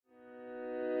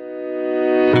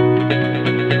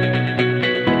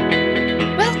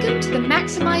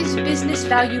Maximize Business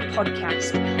Value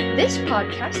podcast. This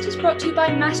podcast is brought to you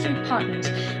by Mastery Partners,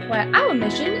 where our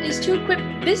mission is to equip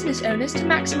business owners to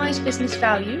maximize business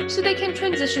value so they can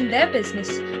transition their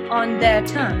business on their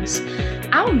terms.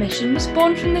 Our mission was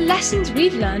born from the lessons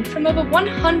we've learned from over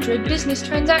 100 business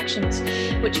transactions,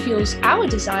 which fuels our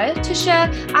desire to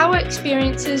share our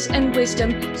experiences and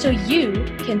wisdom so you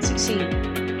can succeed.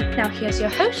 Now here's your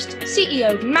host,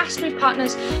 CEO of Mastery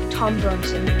Partners, Tom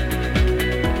Bronson.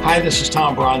 Hi, this is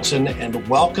Tom Bronson, and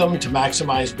welcome to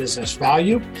Maximize Business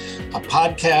Value, a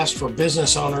podcast for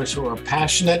business owners who are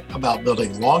passionate about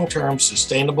building long-term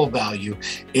sustainable value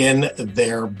in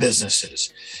their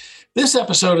businesses. This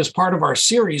episode is part of our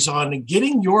series on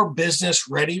getting your business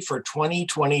ready for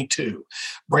 2022.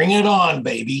 Bring it on,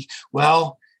 baby.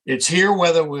 Well, it's here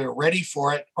whether we're ready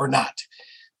for it or not.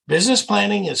 Business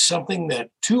planning is something that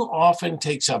too often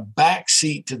takes a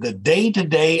backseat to the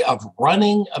day-to-day of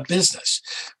running a business,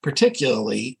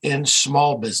 particularly in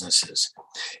small businesses.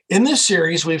 In this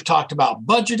series, we've talked about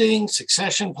budgeting,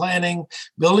 succession planning,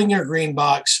 building your green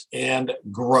box, and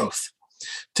growth.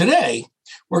 Today,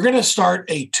 we're going to start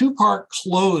a two-part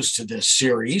close to this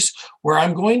series where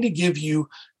I'm going to give you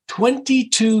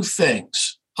 22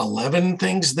 things, 11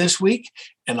 things this week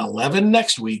and 11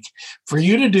 next week for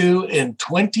you to do in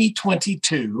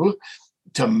 2022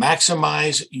 to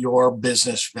maximize your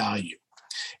business value.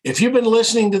 If you've been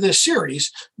listening to this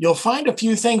series, you'll find a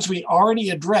few things we already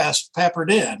addressed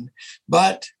peppered in,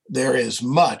 but there is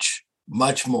much,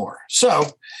 much more.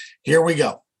 So here we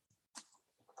go.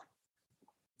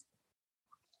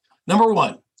 Number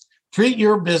one, treat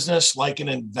your business like an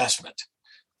investment.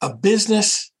 A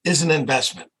business is an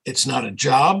investment. It's not a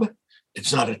job.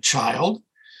 It's not a child.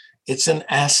 It's an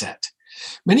asset.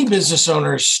 Many business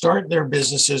owners start their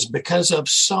businesses because of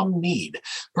some need.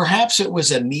 Perhaps it was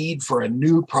a need for a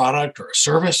new product or a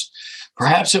service.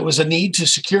 Perhaps it was a need to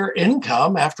secure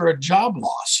income after a job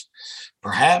loss.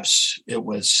 Perhaps it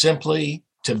was simply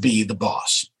to be the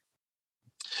boss.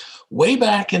 Way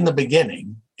back in the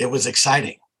beginning, it was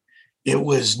exciting. It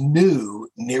was new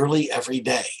nearly every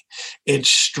day. It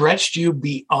stretched you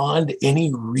beyond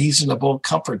any reasonable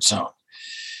comfort zone.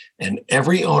 And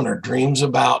every owner dreams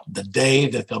about the day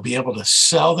that they'll be able to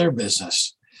sell their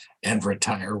business and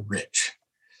retire rich.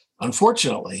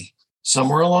 Unfortunately,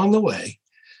 somewhere along the way,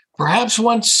 perhaps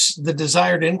once the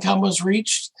desired income was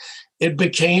reached, it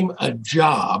became a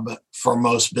job for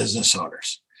most business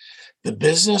owners. The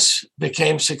business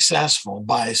became successful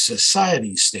by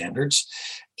society's standards,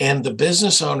 and the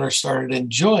business owner started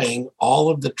enjoying all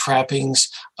of the trappings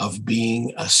of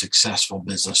being a successful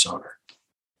business owner.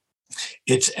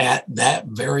 It's at that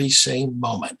very same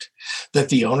moment that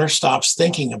the owner stops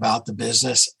thinking about the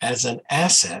business as an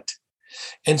asset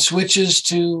and switches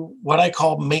to what I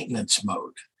call maintenance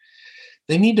mode.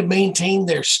 They need to maintain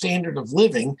their standard of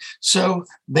living, so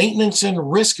maintenance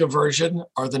and risk aversion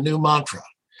are the new mantra.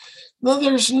 Now,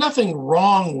 there's nothing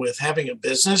wrong with having a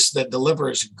business that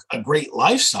delivers a great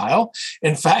lifestyle.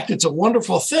 In fact, it's a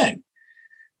wonderful thing.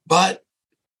 But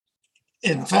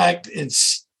in fact,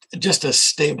 it's just a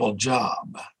stable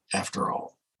job after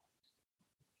all.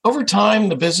 Over time,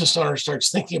 the business owner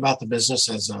starts thinking about the business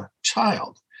as a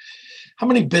child. How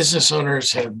many business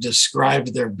owners have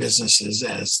described their businesses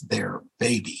as their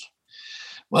baby?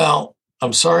 Well,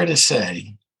 I'm sorry to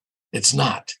say it's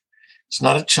not. It's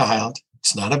not a child.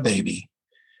 It's not a baby.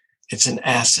 It's an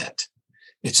asset.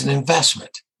 It's an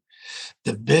investment.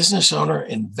 The business owner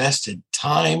invested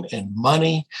time and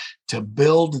money to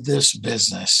build this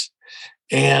business,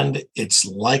 and it's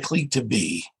likely to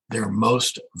be their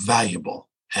most valuable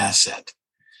asset.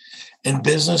 And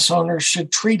business owners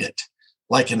should treat it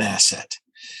like an asset.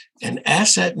 An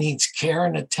asset needs care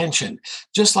and attention,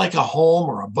 just like a home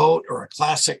or a boat or a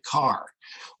classic car.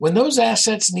 When those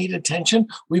assets need attention,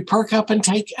 we perk up and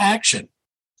take action.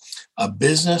 A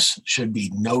business should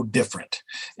be no different,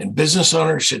 and business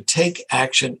owners should take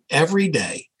action every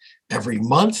day, every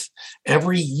month,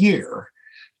 every year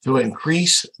to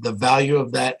increase the value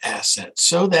of that asset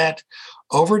so that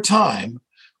over time,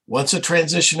 once a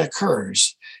transition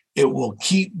occurs, it will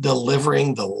keep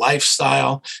delivering the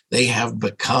lifestyle they have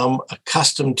become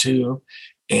accustomed to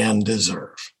and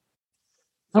deserve.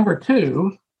 Number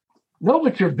two, know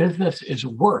what your business is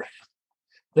worth.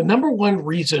 The number one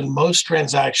reason most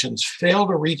transactions fail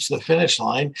to reach the finish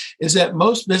line is that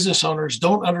most business owners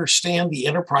don't understand the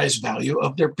enterprise value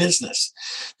of their business.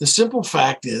 The simple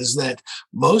fact is that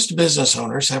most business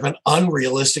owners have an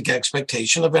unrealistic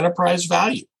expectation of enterprise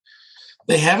value.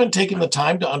 They haven't taken the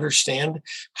time to understand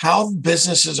how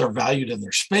businesses are valued in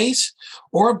their space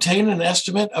or obtain an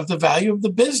estimate of the value of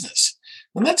the business.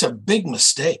 And that's a big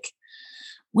mistake.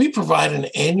 We provide an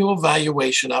annual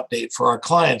valuation update for our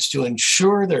clients to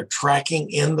ensure they're tracking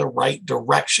in the right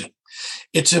direction.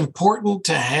 It's important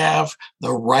to have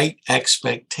the right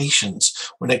expectations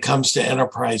when it comes to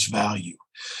enterprise value.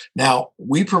 Now,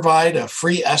 we provide a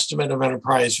free estimate of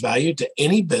enterprise value to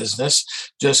any business.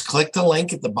 Just click the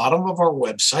link at the bottom of our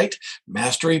website,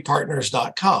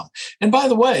 masterypartners.com. And by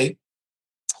the way,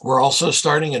 we're also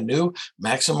starting a new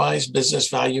Maximize Business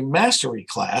Value Mastery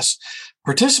class.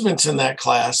 Participants in that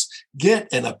class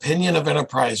get an opinion of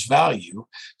enterprise value.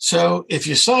 So if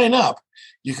you sign up,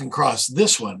 you can cross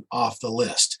this one off the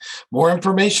list. More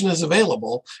information is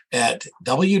available at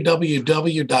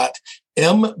www.mbv,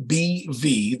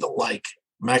 like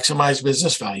Maximize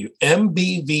Business Value,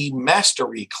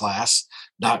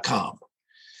 mbvmasteryclass.com.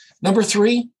 Number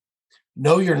 3,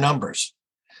 know your numbers.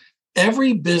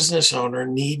 Every business owner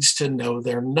needs to know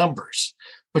their numbers,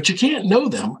 but you can't know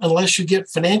them unless you get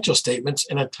financial statements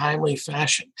in a timely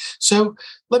fashion. So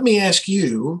let me ask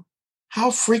you,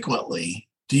 how frequently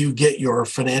do you get your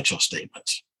financial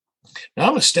statements?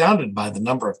 Now, I'm astounded by the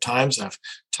number of times I've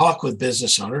talked with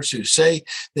business owners who say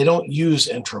they don't use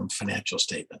interim financial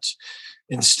statements.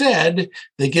 Instead,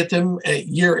 they get them at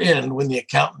year end when the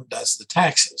accountant does the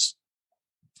taxes.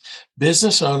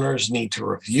 Business owners need to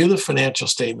review the financial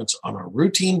statements on a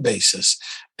routine basis,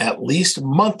 at least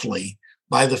monthly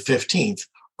by the 15th,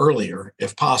 earlier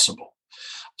if possible.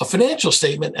 A financial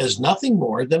statement is nothing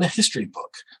more than a history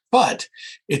book, but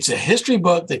it's a history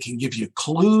book that can give you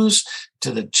clues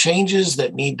to the changes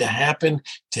that need to happen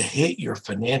to hit your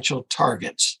financial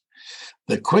targets.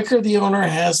 The quicker the owner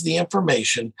has the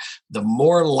information, the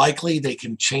more likely they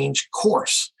can change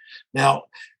course. Now,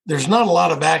 there's not a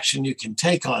lot of action you can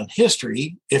take on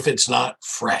history if it's not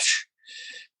fresh.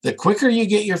 The quicker you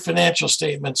get your financial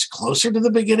statements closer to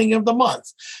the beginning of the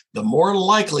month, the more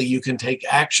likely you can take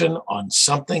action on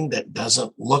something that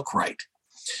doesn't look right.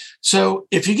 So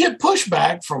if you get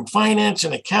pushback from finance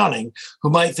and accounting,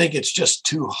 who might think it's just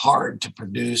too hard to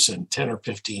produce in 10 or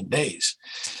 15 days,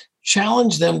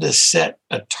 challenge them to set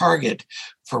a target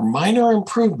for minor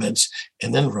improvements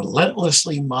and then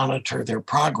relentlessly monitor their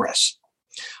progress.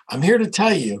 I'm here to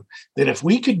tell you that if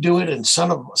we could do it in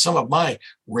some of my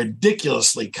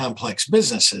ridiculously complex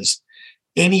businesses,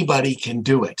 anybody can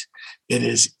do it. It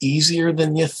is easier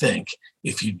than you think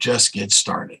if you just get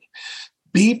started.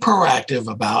 Be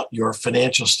proactive about your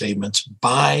financial statements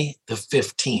by the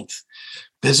 15th.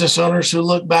 Business owners who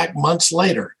look back months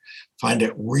later find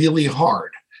it really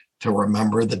hard to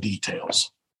remember the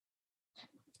details.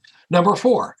 Number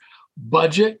 4,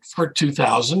 budget for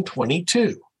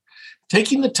 2022.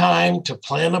 Taking the time to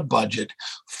plan a budget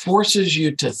forces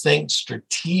you to think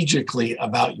strategically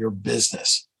about your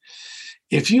business.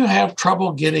 If you have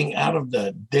trouble getting out of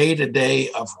the day-to-day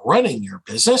of running your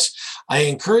business, I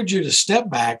encourage you to step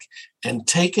back and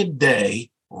take a day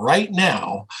right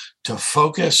now to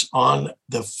focus on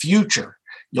the future.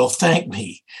 You'll thank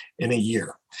me in a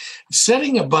year.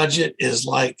 Setting a budget is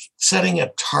like setting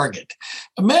a target.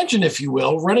 Imagine, if you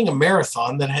will, running a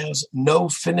marathon that has no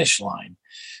finish line.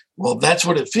 Well, that's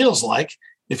what it feels like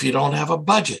if you don't have a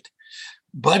budget.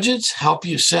 Budgets help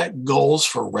you set goals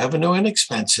for revenue and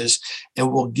expenses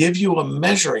and will give you a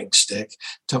measuring stick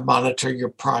to monitor your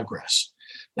progress.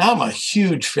 Now, I'm a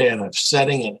huge fan of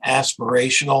setting an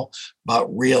aspirational but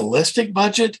realistic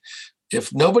budget.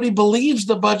 If nobody believes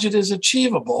the budget is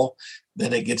achievable,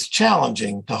 then it gets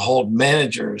challenging to hold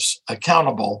managers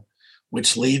accountable,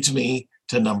 which leads me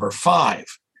to number 5.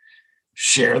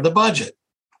 Share the budget.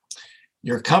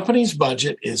 Your company's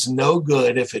budget is no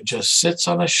good if it just sits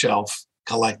on a shelf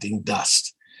collecting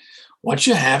dust. Once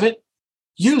you have it,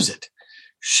 use it.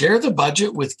 Share the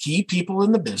budget with key people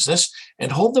in the business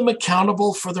and hold them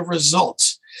accountable for the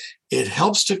results. It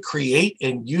helps to create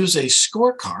and use a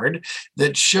scorecard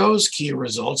that shows key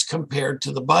results compared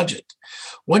to the budget.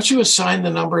 Once you assign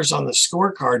the numbers on the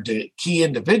scorecard to key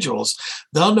individuals,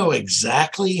 they'll know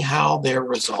exactly how their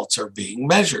results are being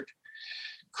measured.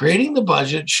 Creating the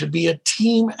budget should be a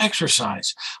team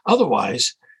exercise.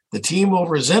 Otherwise, the team will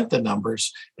resent the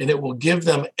numbers and it will give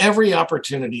them every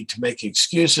opportunity to make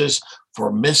excuses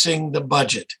for missing the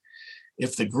budget.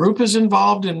 If the group is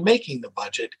involved in making the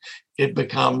budget, it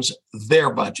becomes their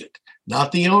budget,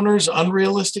 not the owner's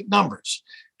unrealistic numbers.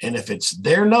 And if it's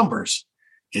their numbers,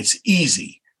 it's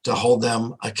easy to hold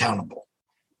them accountable.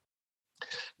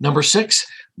 Number 6,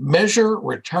 measure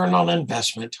return on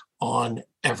investment on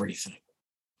everything.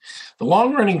 The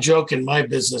long-running joke in my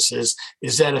business is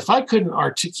that if I couldn't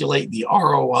articulate the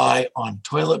ROI on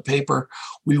toilet paper,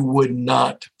 we would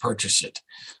not purchase it.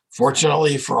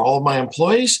 Fortunately for all of my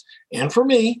employees and for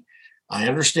me, I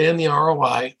understand the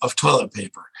ROI of toilet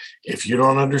paper. If you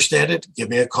don't understand it, give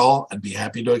me a call. I'd be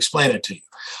happy to explain it to you.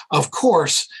 Of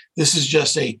course, this is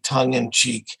just a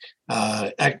tongue-in-cheek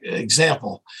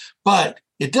example, but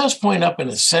it does point up an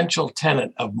essential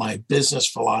tenet of my business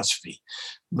philosophy.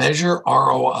 Measure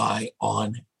ROI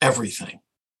on everything.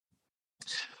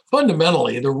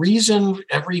 Fundamentally, the reason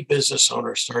every business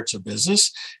owner starts a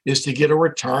business is to get a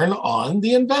return on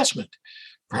the investment.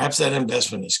 Perhaps that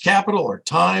investment is capital or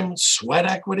time, sweat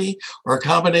equity, or a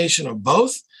combination of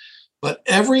both. But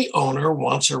every owner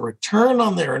wants a return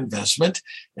on their investment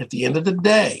at the end of the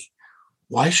day.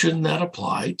 Why shouldn't that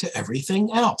apply to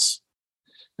everything else?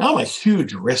 Now, I'm a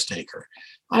huge risk taker.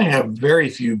 I have very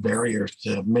few barriers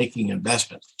to making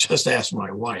investments. Just ask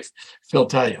my wife. She'll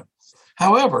tell you.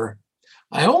 However,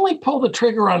 I only pull the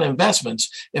trigger on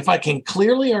investments if I can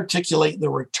clearly articulate the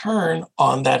return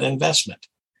on that investment.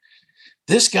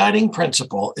 This guiding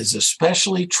principle is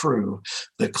especially true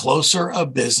the closer a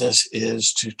business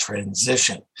is to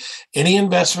transition. Any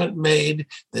investment made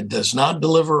that does not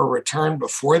deliver a return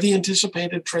before the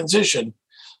anticipated transition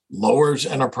lowers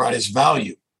enterprise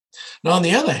value. Now, on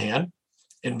the other hand,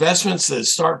 investments that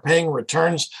start paying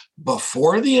returns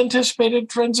before the anticipated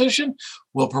transition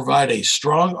will provide a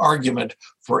strong argument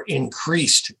for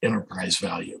increased enterprise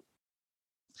value.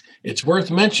 It's worth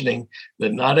mentioning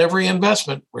that not every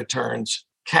investment returns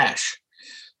cash.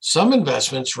 Some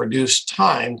investments reduce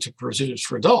time to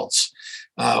produce results,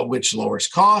 which lowers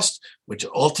cost, which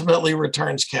ultimately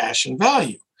returns cash and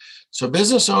value. So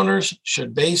business owners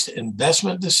should base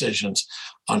investment decisions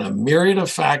on a myriad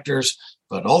of factors,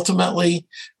 but ultimately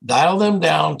dial them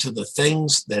down to the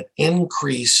things that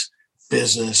increase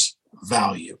business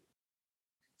value.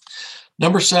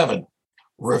 Number 7,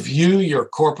 review your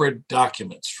corporate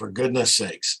documents, for goodness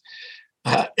sakes,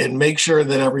 and make sure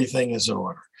that everything is in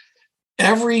order.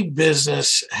 Every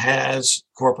business has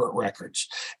corporate records,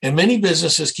 and many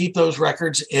businesses keep those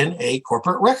records in a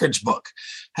corporate records book.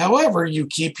 However, you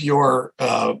keep your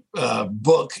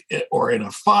book or in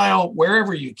a file,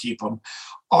 wherever you keep them,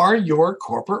 are your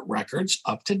corporate records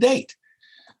up to date?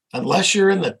 Unless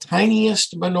you're in the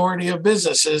tiniest minority of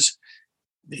businesses,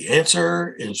 the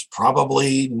answer is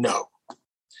probably no.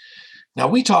 Now,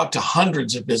 we talk to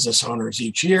hundreds of business owners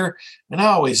each year, and I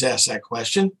always ask that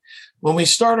question. When we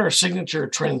start our signature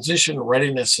transition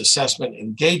readiness assessment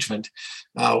engagement,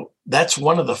 that's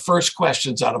one of the first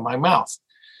questions out of my mouth.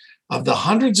 Of the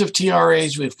hundreds of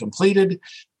TRAs we've completed,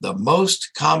 the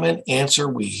most common answer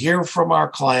we hear from our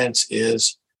clients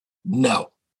is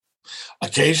no.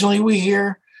 Occasionally we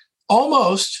hear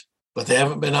almost, but they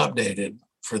haven't been updated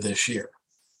for this year.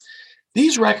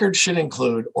 These records should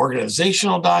include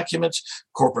organizational documents,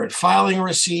 corporate filing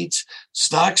receipts,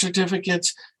 stock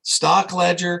certificates, stock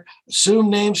ledger, assumed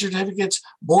name certificates,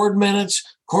 board minutes,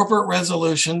 corporate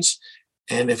resolutions,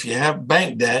 and if you have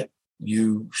bank debt,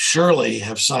 you surely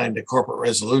have signed a corporate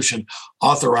resolution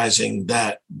authorizing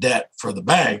that debt for the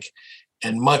bank,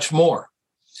 and much more.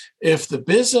 If the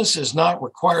business is not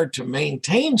required to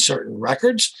maintain certain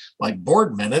records, like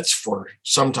board minutes for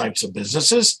some types of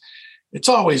businesses, it's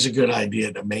always a good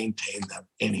idea to maintain them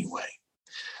anyway.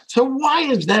 So why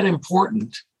is that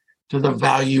important to the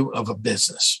value of a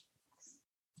business?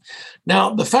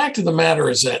 Now, the fact of the matter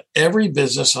is that every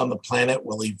business on the planet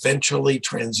will eventually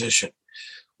transition.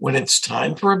 When it's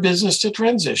time for a business to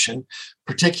transition,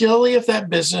 particularly if that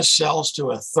business sells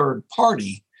to a third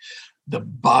party, the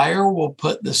buyer will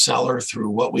put the seller through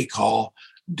what we call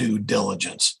due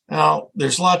diligence. Now,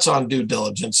 there's lots on due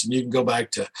diligence, and you can go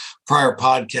back to prior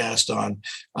podcast on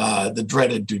the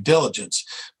dreaded due diligence.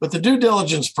 But the due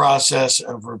diligence process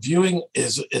of reviewing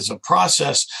is a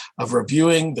process of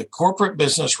reviewing the corporate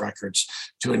business records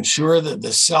to ensure that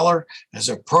the seller has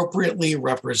appropriately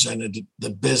represented the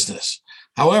business.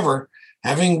 However,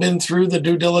 having been through the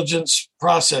due diligence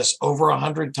process over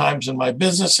 100 times in my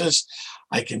businesses,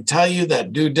 I can tell you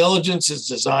that due diligence is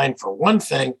designed for one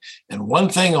thing and one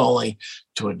thing only: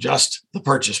 to adjust the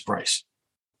purchase price.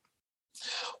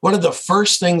 One of the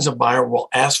first things a buyer will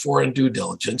ask for in due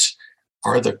diligence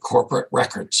are the corporate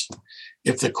records.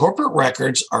 If the corporate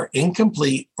records are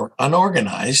incomplete or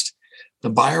unorganized, the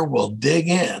buyer will dig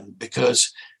in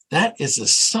because that is a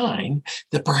sign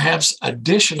that perhaps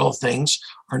additional things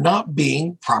are not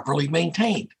being properly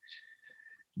maintained.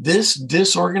 This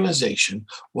disorganization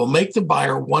will make the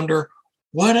buyer wonder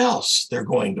what else they're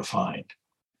going to find.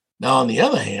 Now, on the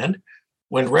other hand,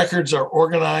 when records are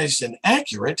organized and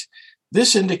accurate,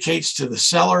 this indicates to the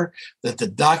seller that the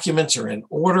documents are in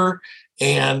order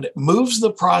and moves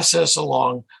the process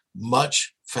along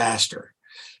much faster.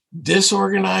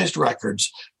 Disorganized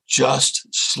records just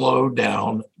slow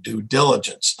down due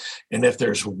diligence. And if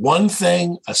there's one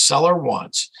thing a seller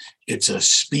wants, it's a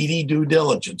speedy due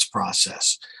diligence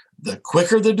process. The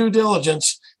quicker the due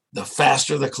diligence, the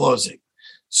faster the closing.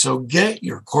 So get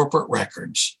your corporate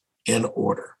records in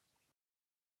order.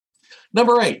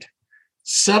 Number 8,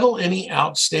 settle any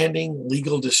outstanding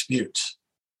legal disputes.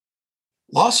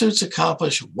 Lawsuits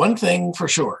accomplish one thing for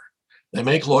sure. They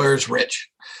make lawyers rich.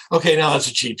 Okay, now that's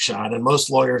a cheap shot, and most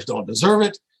lawyers don't deserve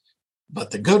it,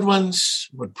 but the good ones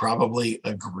would probably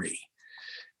agree.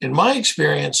 In my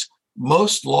experience,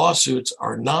 most lawsuits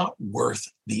are not worth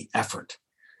the effort.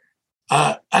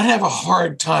 I'd have a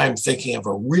hard time thinking of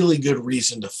a really good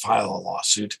reason to file a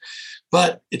lawsuit,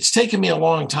 but it's taken me a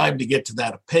long time to get to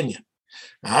that opinion.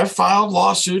 Now, I've filed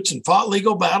lawsuits and fought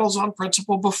legal battles on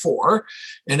principle before,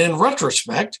 and in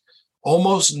retrospect,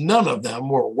 almost none of them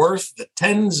were worth the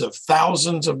tens of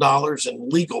thousands of dollars in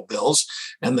legal bills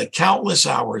and the countless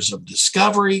hours of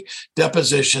discovery,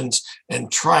 depositions,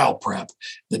 and trial prep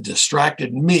that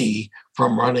distracted me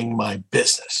from running my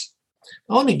business.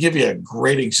 Now, let me give you a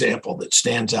great example that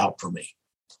stands out for me.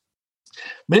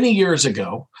 Many years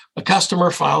ago, a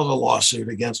customer filed a lawsuit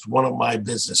against one of my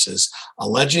businesses,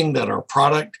 alleging that our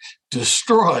product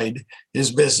destroyed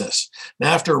his business.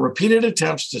 Now, after repeated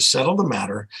attempts to settle the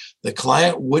matter, the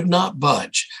client would not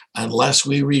budge unless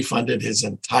we refunded his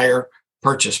entire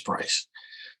purchase price.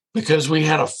 Because we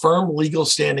had a firm legal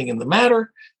standing in the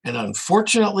matter, and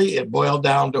unfortunately, it boiled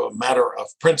down to a matter of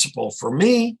principle for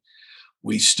me,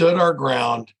 we stood our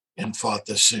ground and fought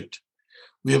the suit.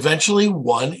 We eventually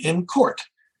won in court,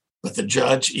 but the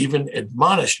judge even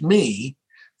admonished me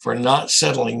for not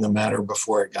settling the matter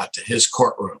before it got to his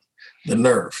courtroom. The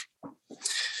nerve.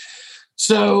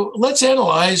 So let's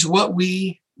analyze what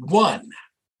we won.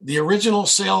 The original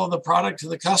sale of the product to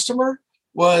the customer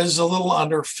was a little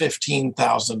under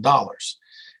 $15,000.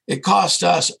 It cost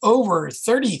us over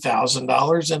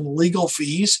 $30,000 in legal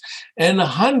fees and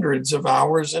hundreds of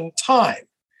hours in time.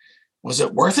 Was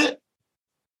it worth it?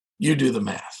 You do the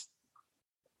math.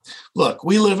 Look,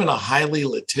 we live in a highly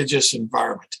litigious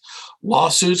environment.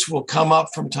 Lawsuits will come up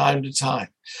from time to time.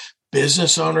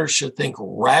 Business owners should think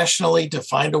rationally to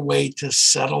find a way to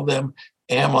settle them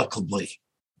amicably,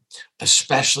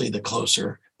 especially the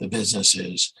closer the business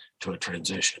is to a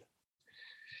transition.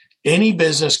 Any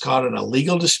business caught in a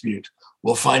legal dispute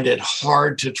will find it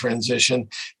hard to transition,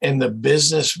 and the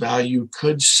business value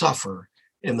could suffer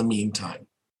in the meantime.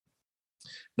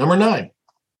 Number 9,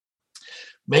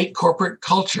 make corporate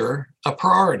culture a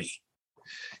priority.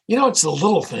 It's the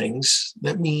little things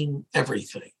that mean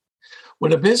everything.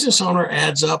 When a business owner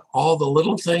adds up all the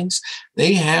little things,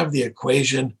 they have the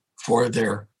equation for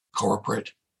their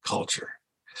corporate culture.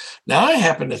 Now, I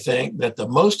happen to think that the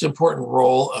most important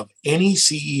role of any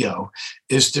CEO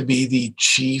is to be the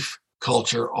chief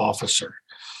culture officer.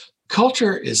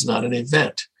 Culture is not an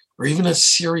event or even a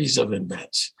series of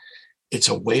events. It's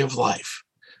a way of life.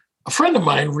 A friend of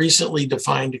mine recently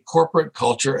defined corporate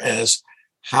culture as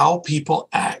how people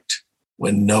act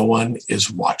when no one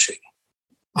is watching.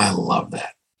 I love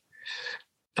that.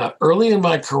 Early in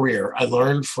my career, I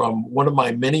learned from one of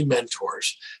my many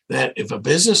mentors that if a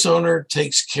business owner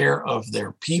takes care of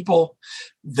their people,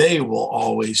 they will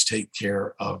always take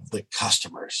care of the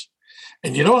customers.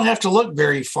 And you don't have to look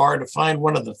very far to find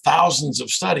one of the thousands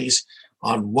of studies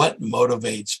on what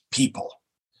motivates people.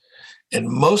 And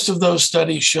most of those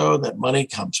studies show that money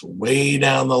comes way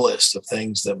down the list of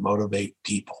things that motivate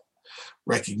people.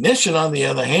 Recognition, on the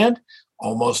other hand,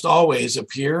 almost always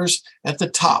appears at the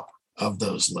top of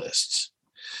those lists.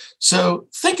 So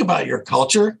think about your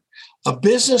culture. A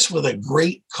business with a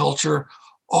great culture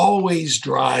always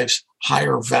drives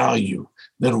higher value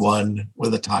than one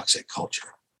with a toxic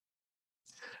culture.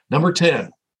 Number 10,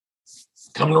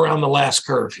 coming around the last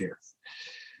curve here.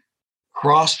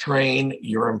 Cross-train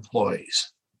your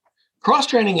employees.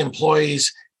 Cross-training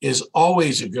employees is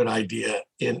always a good idea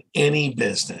in any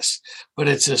business, but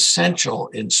it's essential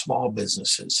in small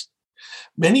businesses.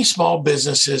 Many small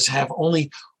businesses have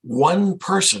only one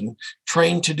person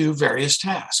trained to do various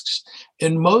tasks,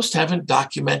 and most haven't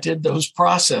documented those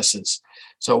processes.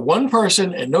 So one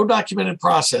person and no documented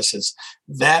processes,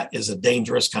 that is a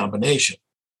dangerous combination.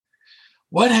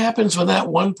 What happens when that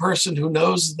one person who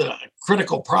knows the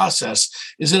critical process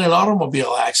is in an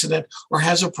automobile accident or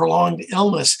has a prolonged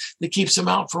illness that keeps them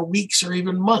out for weeks or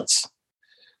even months?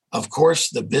 Of course,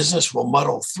 the business will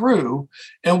muddle through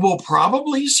and will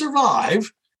probably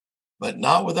survive, but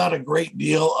not without a great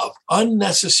deal of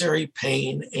unnecessary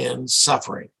pain and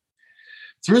suffering.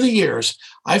 Through the years,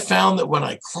 I found that when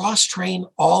I cross-train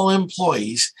all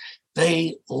employees,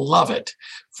 They love it.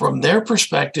 From their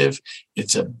perspective,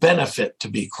 it's a benefit to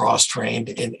be cross-trained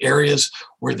in areas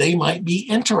where they might be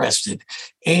interested,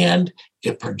 and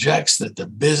it projects that the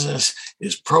business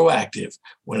is proactive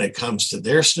when it comes to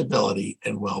their stability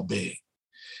and well-being.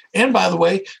 And by the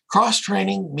way,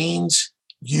 cross-training means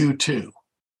you too.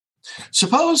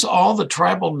 Suppose all the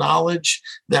tribal knowledge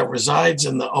that resides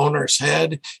in the owner's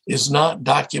head is not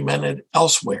documented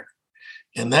elsewhere.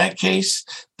 In that case,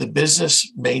 the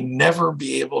business may never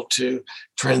be able to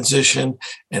transition,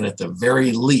 and at the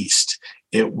very least,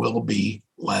 it will be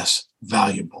less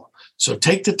valuable. So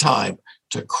take the time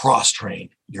to cross-train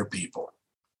your people.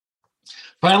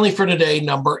 Finally, for today,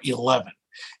 number 11,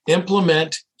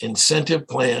 implement incentive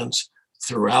plans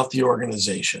throughout the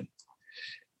organization.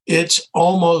 It's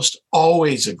almost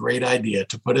always a great idea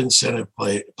to put incentive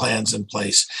plans in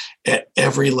place at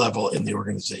every level in the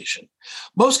organization.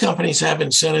 Most companies have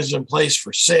incentives in place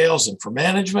for sales and for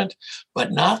management,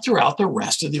 but not throughout the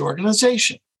rest of the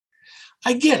organization.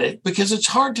 I get it, because it's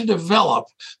hard to develop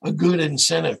a good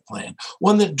incentive plan,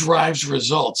 one that drives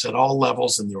results at all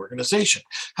levels in the organization.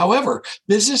 However,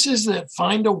 businesses that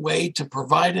find a way to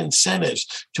provide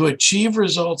incentives to achieve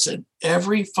results in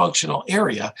every functional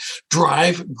area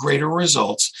drive greater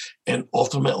results and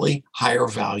ultimately higher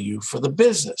value for the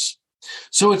business.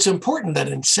 So it's important that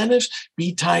incentives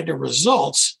be tied to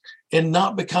results and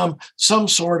not become some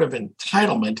sort of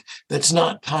entitlement that's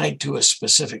not tied to a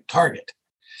specific target.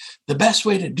 The best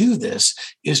way to do this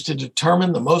is to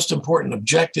determine the most important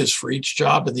objectives for each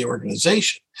job in the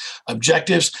organization,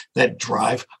 objectives that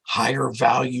drive higher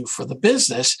value for the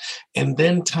business, and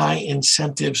then tie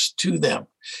incentives to them.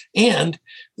 And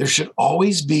there should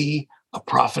always be a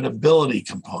profitability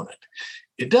component.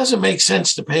 It doesn't make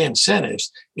sense to pay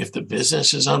incentives if the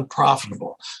business is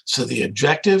unprofitable, so the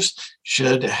objectives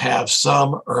should have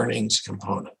some earnings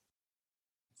component.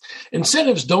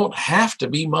 Incentives don't have to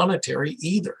be monetary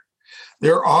either.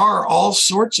 There are all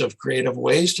sorts of creative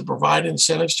ways to provide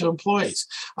incentives to employees.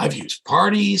 I've used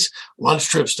parties, lunch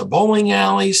trips to bowling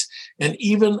alleys, and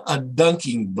even a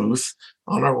dunking booth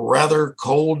on a rather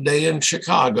cold day in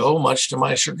Chicago, much to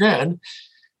my chagrin,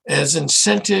 as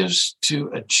incentives to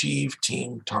achieve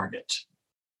team targets.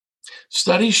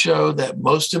 Studies show that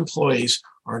most employees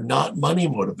are not money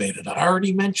motivated. I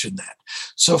already mentioned that.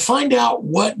 So find out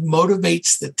what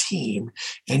motivates the team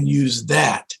and use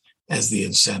that as the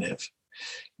incentive.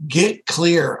 Get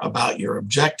clear about your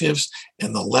objectives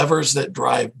and the levers that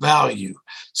drive value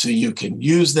so you can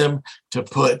use them to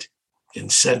put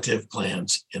incentive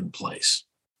plans in place.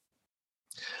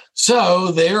 So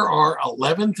there are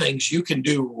 11 things you can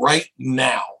do right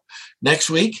now. Next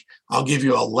week, I'll give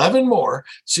you 11 more,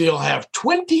 so you'll have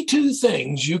 22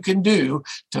 things you can do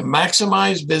to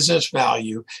maximize business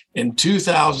value in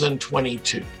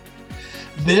 2022.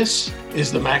 This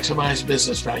is the Maximize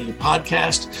Business Value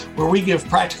podcast, where we give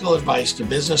practical advice to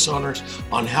business owners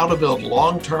on how to build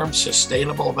long-term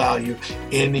sustainable value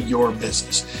in your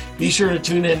business. Be sure to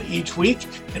tune in each week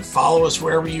and follow us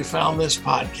wherever you found this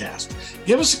podcast.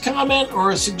 Give us a comment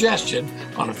or a suggestion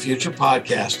on a future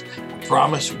podcast. I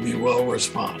promise we will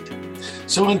respond.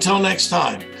 So until next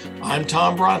time, I'm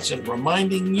Tom Bronson,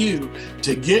 reminding you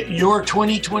to get your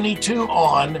 2022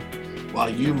 on while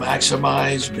you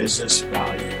maximize business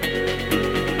value.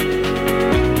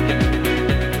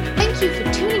 Thank you for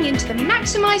tuning into the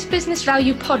Maximize Business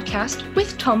Value podcast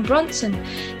with Tom Bronson.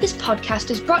 This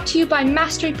podcast is brought to you by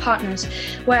Mastery Partners,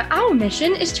 where our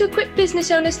mission is to equip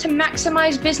business owners to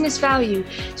maximize business value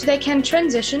so they can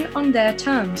transition on their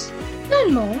terms.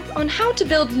 Learn more on how to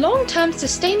build long-term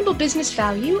sustainable business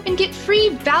value and get free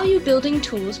value-building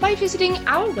tools by visiting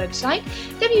our website,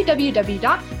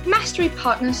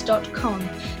 www.masterypartners.com.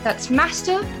 That's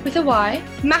master with a Y,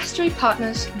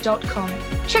 masterypartners.com.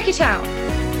 Check it out.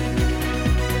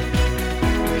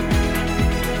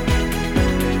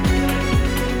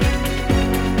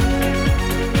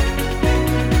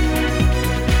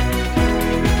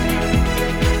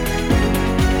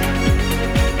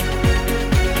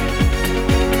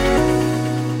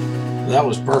 That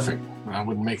was perfect. I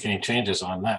wouldn't make any changes on that.